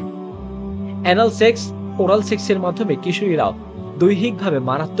পরিমাণ। অ্যানাল সেক্স, ওরাল সেক্সের মাধ্যমে কিশোরীরাও দৈহিকভাবে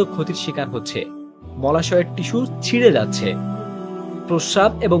মারাত্মক ক্ষতির শিকার হচ্ছে। মলাশয়ের টিস্যু ছিঁড়ে যাচ্ছে,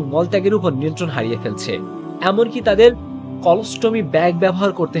 প্রস্রাব এবং মলত্যাগের উপর নিয়ন্ত্রণ হারিয়ে ফেলছে, এমনকি তাদের কলোস্টমি ব্যাগ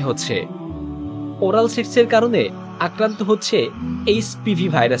ব্যবহার করতে হচ্ছে। ওরাল সেক্সের কারণে আক্রান্ত হচ্ছে এইচপিভি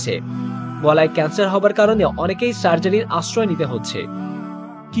ভাইরাসে, গলায় ক্যান্সার হবার কারণে অনেকেই সার্জারির আশ্রয় নিতে হচ্ছে।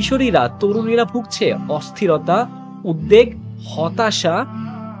 কিশোরীরা তরুণীরা ভুগছে অস্থিরতা, উদ্বেগ, হতাশা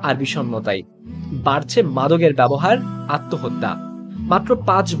আর বিষণ্ণতায়। বাড়ছে মাদকের ব্যবহার, আত্মহত্যা। মাত্র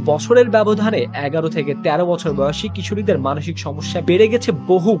 5 বছরের ব্যবধানে 11 থেকে 13 বছর বয়সী কিশোরীদের মানসিক সমস্যা বেড়ে গেছে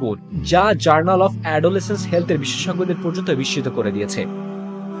বহুগুণ, যা জার্নাল অফ অ্যাডোলেসেন্স হেলথের বিশেষজ্ঞদের পর্যন্ত বিস্মিত করে দিয়েছে।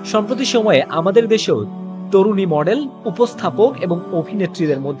 সম্প্রতি সময়ে আমাদের দেশেও তরুণী মডেল, উপস্থাপক এবং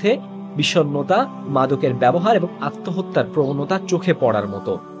অভিনেত্রীদের মধ্যে বিষণ্ণতা, মাদকের ব্যবহার এবং আত্মহত্যার প্রবণতা চোখে পড়ার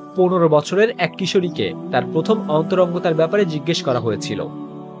মতো। 15 বছরের এক কিশোরীকে তার প্রথম অন্তরঙ্গতার ব্যাপারে জিজ্ঞেস করা হয়েছিল।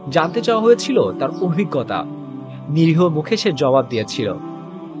 জানতে চাওয়া হয়েছিল তার অভিজ্ঞতা। নিরীহ মুখে সে জবাব দিয়েছিল,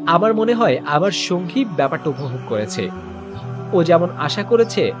 আমার মনে হয় আমার সঙ্গী ব্যাপারটা উপভোগ করেছে, ও যেমন আশা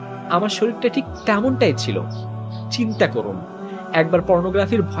করেছে আমার শরীরটা ঠিক তেমনটাই ছিল। চিন্তা করুন একবার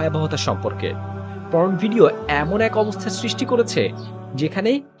পর্নোগ্রাফির ভয়াবহতা সম্পর্কে। পর্ন ভিডিও এমন এক অবস্থা সৃষ্টি করেছে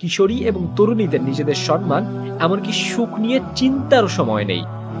যেখানে কিশোরী এবং তরুণীদের নিজেদের সম্মান, এমনকি সুখ নিয়ে চিন্তারও সময় নেই।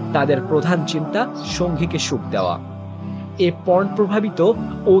 তাদের প্রধান চিন্তা সঙ্গীকে সুখ দেওয়া। এ পর্ন প্রভাবিত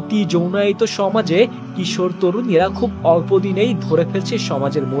অতি যৌনায়িত সমাজে কিশোর তরুণীরা খুব অল্প দিনেই ধরে ফেলছে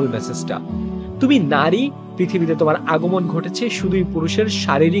সমাজের মূল মেসেজটা। তুমি নারী, পৃথিবীতে তোমার আগমন ঘটেছে শুধুই পুরুষের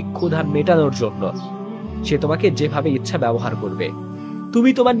শারীরিক ক্ষুধা মেটানোর জন্য। সে তোমাকে যেভাবে ইচ্ছা ব্যবহার করবে। তুমি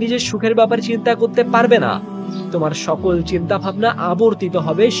তোমার নিজের সুখের ব্যাপারে চিন্তা করতে পারবে না। তোমার সকল চিন্তা ভাবনা আবর্তিত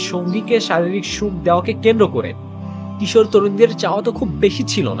হবে সঙ্গীকে শারীরিক সুখ দেওয়াকে কেন্দ্র করে। কিশোর তরুণীদের চাওয়া তো খুব বেশি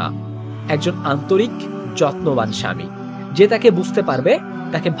ছিল না, একজন আন্তরিক যত্নবান স্বামী, যে তাকে বুঝতে পারবে,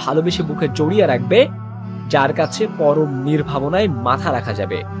 তাকে ভালোবেসে বুকে জড়িয়ে রাখবে, যার কাছে পরম নির্ভাবনায় মাথা রাখা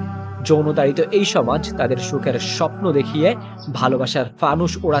যাবে। যৌনতাড়িত এই সমাজ তাদের সুখের স্বপ্ন দেখিয়ে ভালোবাসার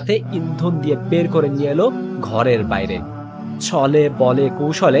ফানুস ওড়াতে ইন্ধন দিয়ে বের করে নিয়ে এলো ঘরের বাইরে। ছলে বলে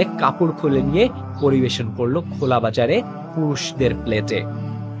কৌশলে কাপড় খুলে নিয়ে পরিবেশন করলো খোলা বাজারে পুরুষদের প্লেটে।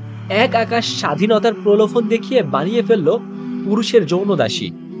 এক আকাশ স্বাধীনতার প্রলোভন দেখিয়ে বানিয়ে ফেললো পুরুষের যৌনদাসী।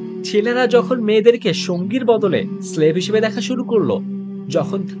 ছেলেরা যখন মেয়েদেরকে সঙ্গীর বদলে স্লেভ হিসেবে দেখা শুরু করলো,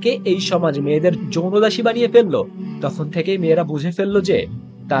 যখন থেকে এই সমাজ মেয়েদের যৌনদাসী বানিয়ে ফেললো, তখন থেকে মেয়েরা বুঝে ফেললো যে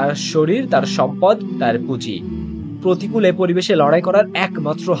তার শরীর, তার সম্পদ, তার পুঁজি, প্রতিকূলে পরিবেশে লড়াই করার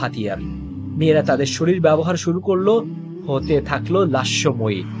একমাত্র হাতিয়ার। মেয়েরা তাদের শরীর ব্যবহার শুরু করলো, হতে থাকলো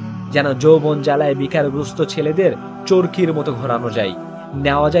লাস্যময়ী, যেন যৌবন জ্বালায় বিকারগ্রস্ত ছেলেদের চরকির মতো ঘোরানো যায়,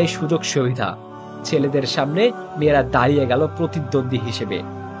 নেওয়া যায় সুযোগ সুবিধা। ছেলেদের সামনে মেয়েরা দাঁড়িয়ে গেল প্রতিদ্বন্দ্বী হিসেবে।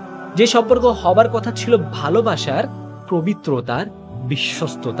 যে সম্পর্ক হবার কথা ছিল ভালোবাসার, পবিত্রতার,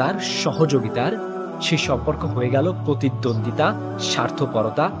 বিশ্বস্ততার, সহযোগিতার, সে সম্পর্ক হয়ে গেল প্রতিদ্বন্দ্বিতা,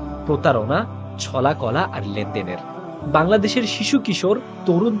 স্বার্থপরতা, প্রতারণা, ছলাকলা আর লেনদেনের। বাংলাদেশের শিশু কিশোর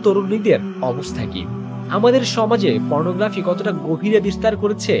তরুণ তরুণীদের অবস্থা কি? আমাদের সমাজে পর্নোগ্রাফি কতটা গভীরে বিস্তার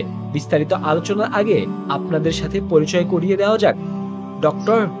করেছে, বিস্তারিত আলোচনার আগে আপনাদের সাথে পরিচয় করিয়ে দেওয়া যাক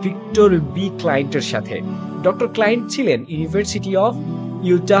ডক্টর ভিক্টর বি ক্লাইন্টের সাথে, ডক্টর ক্লাইন্ট ছিলেন ইউনিভার্সিটি অফ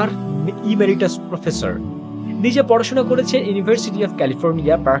ইউটার ইমেরিটাস প্রফেসর। নিজে পড়াশোনা করেছেন ইউনিভার্সিটি অফ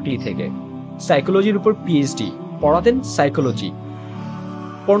ক্যালিফোর্নিয়া বার্কলি থেকে। সাইকোলজির উপর পিএইচডি, পড়াতেন সাইকোলজি।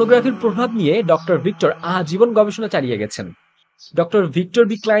 পর্নোগ্রাফির প্রভাব নিয়ে ডক্টর ভিক্টর আজীবন গবেষণা চালিয়ে গেছেন। ডক্টর ভিক্টর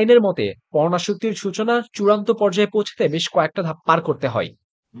বি ক্লাইনের মতে পর্ণাসক্তির সূচনা চূড়ান্ত পর্যায়ে পৌঁছতে বেশ কয়েকটা ধাপ পার করতে হয়।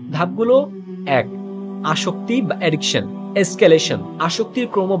 ধাপগুলো: 1. আসক্তি বা অ্যাডিকশন, এসকেলেশন, আসক্তির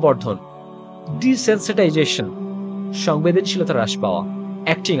ক্রমবর্ধন। ডিসেনসিটাইজেশন, সংবেদনশীলতা হ্রাস পাওয়া।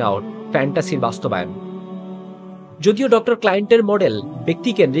 অ্যাক্টিং আউট, ফ্যান্টাসির বাস্তবায়ন। যদিও ডক্টর ক্লাইন্টের মডেল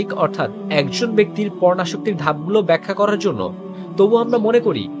ব্যক্তিকেন্দ্রিক, অর্থাৎ একজন ব্যক্তির পর্ণাসক্তির ধাপগুলো ব্যাখ্যা করার জন্য, তবু আমরা মনে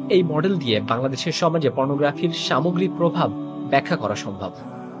করি এই মডেল দিয়ে বাংলাদেশের সমাজে পর্নোগ্রাফির সামগ্রিক প্রভাব ব্যাখ্যা করা সম্ভব।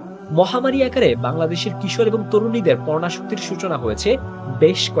 মহামারী আকারে বাংলাদেশের কিশোর এবং তরুণীদের পর্ণাসক্তির সূচনা হয়েছে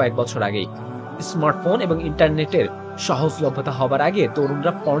বেশ কয়েক বছর আগেই। স্মার্টফোন এবং ইন্টারনেটের সহজলভ্যতা হবার আগে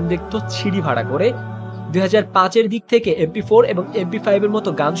তরুণরা পর্ন দেখত সিডি ভাড়া করে। 2005-এর দিক থেকে MP4 এবং MP5 এর মতো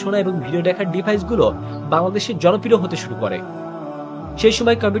গান শোনা এবং ভিডিও দেখার ডিভাইসগুলো বাংলাদেশে জনপ্রিয় হতে শুরু করে। সেই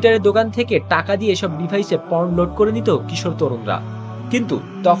সময় কম্পিউটারের দোকান থেকে টাকা দিয়ে এসব ডিভাইসে পর্ন লোড করে নিত কিশোর তরুণরা, কিন্তু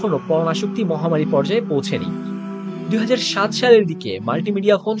তখনও পর্ণাসক্তি মহামারী পর্যায়ে পৌঁছেনি। 2007 সালের দিকে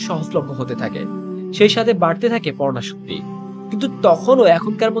মাল্টিমিডিয়া ফোন সহজলভ্য হতে থাকে, সেই সাথে বাড়তে থাকে পর্ণাসক্তি, কিন্তু তখনও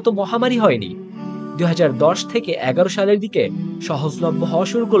এখনকার মতো মহামারী হয়নি। 2010 থেকে 11 সালের দিকে সহজলভ্য হওয়া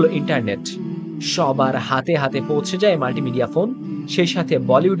শুরু করলো ইন্টারনেট। সবার হাতে হাতে পৌঁছে যায় মাল্টিমিডিয়া ফোন, সেই সাথে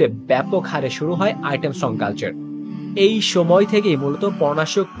বলিউডে ব্যাপক হারে শুরু হয় আইটেম সং কালচার। এই সময় থেকেই মূলত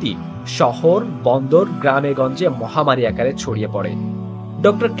পর্ণাসক্তি শহর, বন্দর, গ্রামে গঞ্জে মহামারী আকারে ছড়িয়ে পড়ে।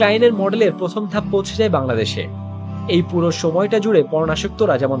 ডক্টর ক্লাইনের মডেলের প্রথম ধাপ পৌঁছে যায় বাংলাদেশে। এই পুরো সময়টা জুড়ে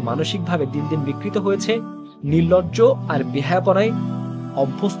পর্ণাসক্তরা যেমন মানসিকভাবে দিন দিন বিকৃত হয়েছে, নির্লজ্জ আর বেহায়াপনায়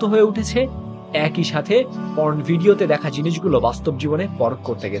অভ্যস্ত হয়ে উঠেছে, একই সাথে পর্ন ভিডিওতে দেখা জিনিসগুলো বাস্তব জীবনে পরখ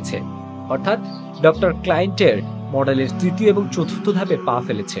করতে গেছে। অর্থাৎ ডক্টর ক্লাইন্টের মডেলের তৃতীয় এবং চতুর্থ ধাপে পা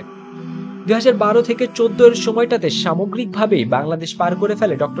ফেলেছে। 2012 থেকে 14 এর সময়টাতে সামগ্রিকভাবেই বাংলাদেশ পার করে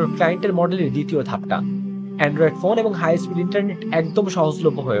ফেলে ডক্টর ক্লাইন্টের মডেলের দ্বিতীয় ধাপটা। অ্যান্ড্রয়েড ফোন এবং হাই স্পিড ইন্টারনেট একদম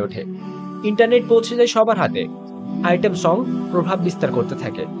সহজলভ্য হয়ে ওঠে। ইন্টারনেট পৌঁছে যায় সবার হাতে। আইটেম সং প্রভাব বিস্তার করতে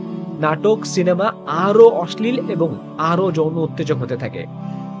থাকে। নাটক, সিনেমা আরো অশ্লীল এবং আরো যৌন উত্তেজক হতে থাকে।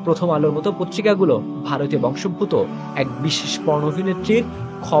 প্রথম আলোর মতো পত্রিকাগুলো ভারতীয় বংশোদ্ভূত এক বিশেষ পর্ণ অভিনেত্রীর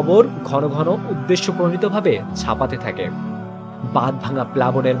খবর ঘন ঘন উদ্দেশ্য প্রণীতভাবে ছাপাতে থাকে। বাঁধ ভাঙা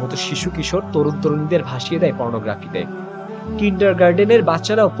প্লাবনের মতো শিশু কিশোর তরুণ তরুণীদের ভাসিয়ে দেয় পর্নোগ্রাফিতে। কিন্ডারগার্টেনের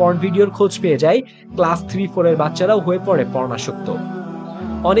বাচ্চারাও পর্ন ভিডিওর খোঁজ পেয়ে যায়, ক্লাস 3-4 এর বাচ্চারাও হয়ে পড়ে পর্ণাসক্ত।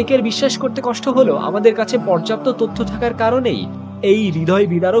 অনেকের বিশ্বাস করতে কষ্ট হলেও আমাদের কাছে পর্যাপ্ত তথ্য থাকার কারণেই এই হৃদয়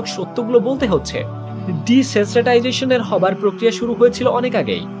বিদারক সত্যগুলো বলতে হচ্ছে। ডিসেনসিটাইজেশনের হবার প্রক্রিয়া শুরু হয়েছিল অনেক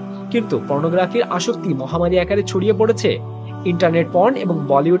আগেই, কিন্তু পর্নোগ্রাফির আসক্তি মহামারী আকারে ছড়িয়ে পড়েছে ইন্টারনেট পর্ন এবং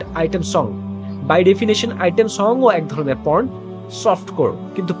Bollywood item song. By definition item song ও এক ধরনের পর্ন, সফটকোর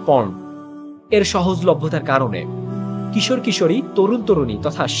কিন্তু পর্ন। এর সহজলভ্যতার কারণে কিশোর কিশোরী, তরুণ তরুণী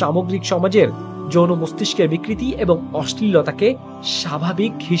তথা সামগ্রিক সমাজের যৌন মস্তিষ্কের বিকৃতি এবং অশ্লীলতাকে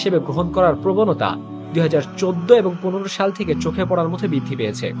স্বাভাবিক হিসেবে গ্রহণ করার প্রবণতা 2014 এবং 15 সাল থেকে চোখে পড়ার মতো বৃদ্ধি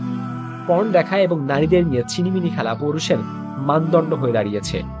পেয়েছে। পর্ন দেখা এবং নারীদের নিয়ে ছিনিমিনি খেলা পুরুষের মানদণ্ড হয়ে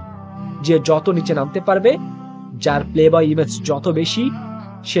দাঁড়িয়েছে। যে যত নিচে নামতে পারবে, যার প্লে বয় ইমেজ যত বেশি,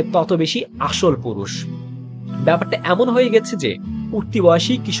 সে তত বেশি আসল পুরুষ। ব্যাপারটা এমন হয়ে গেছে যে উঠতি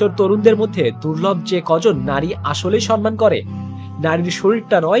বয়সী কিশোর তরুণদের মধ্যে দুর্লভ যে কজন নারী আসলে সম্মান করে, নারীর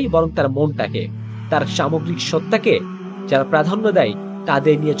শরীরটা নয় বরং তার মনটাকে, তার সামগ্রিক সত্তাকে যারা প্রাধান্য দেয়,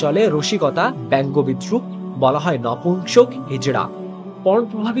 তাদের নিয়ে চলে রসিকতা, ব্যঙ্গ বিদ্রুপ, বলা হয় নপুংসক, হিজড়া। পর্ন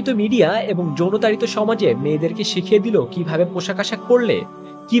প্রভাবিত মিডিয়া এবং যৌনতাড়িত সমাজে মেয়েদেরকে শিখিয়ে দিল কিভাবে পোশাক আশাক পরলে,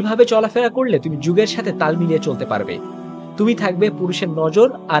 কিভাবে চলাফেরা করলে তুমি যুগের সাথে তাল মিলিয়ে চলতে পারবে। তুমি থাকবে পুরুষের নজর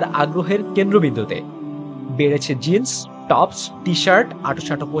আর আগ্রহের কেন্দ্রবিন্দুতে। বেড়েছে জিন্স, টপস, টি শার্ট,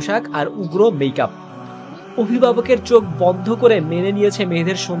 আঁটোসাঁটো পোশাক আর উগ্র মেকআপ। অভিভাবকের চোখ বন্ধ করে মেনে নিয়েছে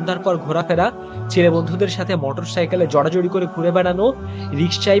মেয়েদের সন্ধ্যার পর ঘোরাফেরা, ছেলে বন্ধুদের সাথে মোটর সাইকেলে জড়াজড়ি করে ঘুরে বেড়ানো,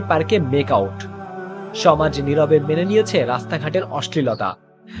 রিকশায় পার্কে মেক আউট। সমাজ নীরবে মেনে নিয়েছে রাস্তাঘাটের অশ্লীলতা,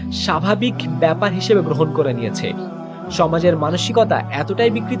 স্বাভাবিক ব্যাপার হিসেবে গ্রহণ করে নিয়েছে। সমাজের মানসিকতা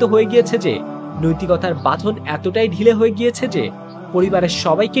এতটাই বিকৃত হয়ে গিয়েছে যে নৈতিকতার বাঁধন এতটাই ঢিলে হয়ে গিয়েছে যে পরিবারের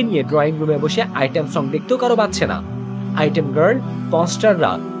সবাইকে নিয়ে ড্রয়িং রুমে বসে আইটেম সং দেখতেও কারো পাচ্ছে না। আইটেম গার্ল,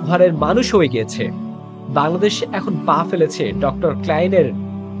 পনস্টাররা ঘরের মানুষ হয়ে গিয়েছে। বাংলাদেশ এখন পা ফেলেছে ডক্টর ক্লাইনের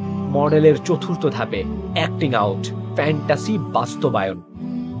মডেলের চতুর্থ ধাপে, অ্যাক্টিং আউট, ফ্যান্টাসি বাস্তবায়ন।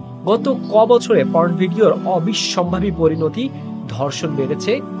 গত বছরে পর্ন ভিডিওর অবিসম্ভাবী পরিণতি, ধর্ষণ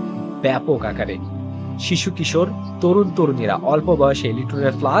বেড়েছে ব্যাপক আকারে। শিশু কিশোর, তরুণ তরুণীরা অল্প বয়সে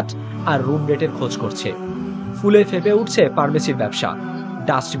লিটনের ফ্ল্যাট আর রুম রেটের খোঁজ করছে। ফুলে ফেপে উঠছে ফার্মেসির ব্যবসা।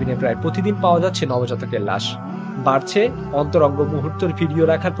 ডাস্টবিনে প্রায় প্রতিদিন পাওয়া যাচ্ছে নবজাতকের লাশ। বাড়ছে অন্তরঙ্গ মুহূর্তের ভিডিও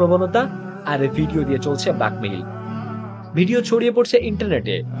রাখার প্রবণতা, আর ভিডিও দিয়ে চলছে ব্ল্যাকমেইল। ভিডিও ছড়িয়ে পড়ছে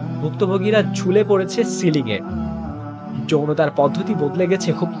ইন্টারনেটে, ভুক্তভোগীরা ঝুলে পড়েছে সিলিং এ। যৌনতার পদ্ধতি বদলে গেছে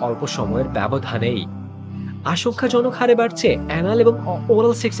খুব অল্প সময়ের ব্যবধানেই। আশঙ্কাজনক হারে বাড়ছে অ্যানাল এবং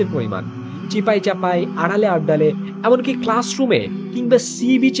ওরাল সেক্সের পরিমাণ। চিপাই চাপাই, আড়ালে আড্ডালে, এমনকি ক্লাসরুমে কিংবা সি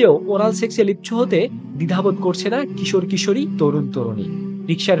বিচেও ওরাল সেক্সে লিপ্ত হতে দ্বিধাবোধ করছে না কিশোর কিশোরী, তরুণ তরুণী।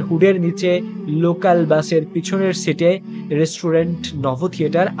 রিক্সার হুডের নিচে, লোকাল বাসের পিছনের সিটে, রেস্টুরেন্ট, নভ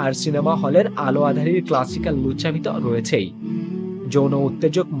থিয়েটার আর সিনেমা হলের আলো আধারির ক্লাসিক্যাল লুচ্চামি তো রয়েছেই। যৌন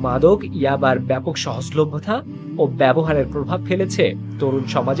উত্তেজক মাদক, ইয়াবার ব্যাপক সহজলভ্যতা ও ব্যবহারের প্রভাব ফেলেছে তরুণ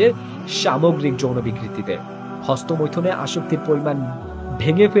সমাজের সামগ্রিক যৌন বিকৃতিতে। হস্তমৈথুনে আসক্তির পরিমাণ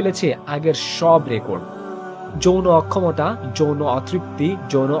ভেঙে ফেলেছে আগের সব রেকর্ড। যৌন অক্ষমতা, যৌন অতৃপ্তি,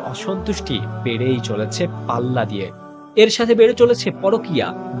 যৌন অসন্তুষ্টি বেড়েই চলেছে পাল্লা দিয়ে। এর সাথে বেড়ে চলেছে পরকীয়া,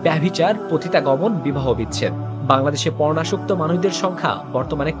 ব্যভিচার, পতিতাগমন, বিবাহ বিচ্ছেদ। বাংলাদেশে পর্ণাসক্ত মানুষদের সংখ্যা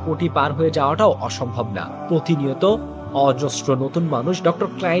বর্তমানে কোটি পার হয়ে যাওয়াটাও অসম্ভব না। প্রতিনিয়ত অজস্র নতুন মানুষ ডক্টর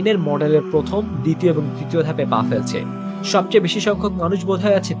ক্লাইনের মডেলের প্রথম, দ্বিতীয় এবং তৃতীয় ধাপে পা ফেলছে। সবচেয়ে বেশি সংখ্যক মানুষ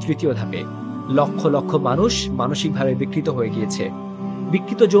বোধহয় আছে তৃতীয় ধাপে। লক্ষ লক্ষ মানুষ মানসিকভাবে বিকৃত হয়ে গিয়েছে।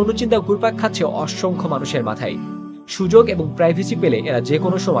 বিকৃত যৌন চিন্তা ঘুরপাক খাচ্ছে অসংখ্য মানুষের মাথায়। সুযোগ এবং প্রাইভেসি পেলে এরা যে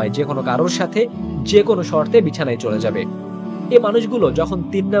কোনো সময় যে কোনো কারোর সাথে যে কোনো শর্তে বিছানায় চলে যাবে। এই মানুষগুলো যখন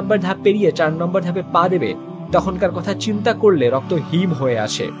 3 নম্বর ধাপ পেরিয়ে 4 নম্বর ধাপে পা দেবে, তখনকার কথা চিন্তা করলে রক্ত হিম হয়ে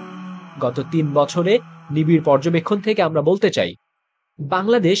আসে। গত 3 বছরে নিবিড় পর্যবেক্ষণ থেকে আমরা বলতে চাই,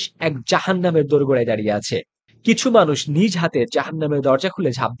 বাংলাদেশ এক জাহান্নামের দোরগোড়ায় দাঁড়িয়ে আছে। কিছু মানুষ নিজ হাতে জাহান্নামের দরজা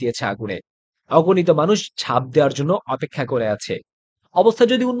খুলে ঝাঁপ দিয়েছে আগুনে। অগণিত মানুষ ঝাঁপ দেওয়ার জন্য অপেক্ষা করে আছে। অবস্থা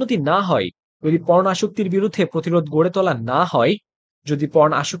যদি উন্নতি না হয়, যদি পর্ণ আসক্তির বিরুদ্ধে প্রতিরোধ গড়ে তোলা না হয়, যদি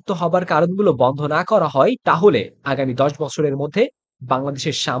পর্ণ আসক্ত হবার কারণগুলো বন্ধ না করা হয়, তাহলে আগামী 10 বছরের মধ্যে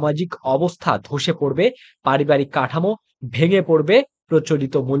বাংলাদেশের সামাজিক অবস্থা ধসে পড়বে, পারিবারিক কাঠামো ভেঙে পড়বে,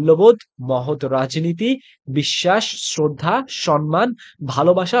 প্রচলিত মূল্যবোধ, মহৎ রাজনীতি, বিশ্বাস, শ্রদ্ধা, সম্মান,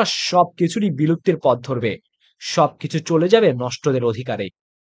 ভালোবাসা সবকিছুরই বিলুপ্তির পথ ধরবে। সবকিছু চলে যাবে নষ্টদের অধিকারে।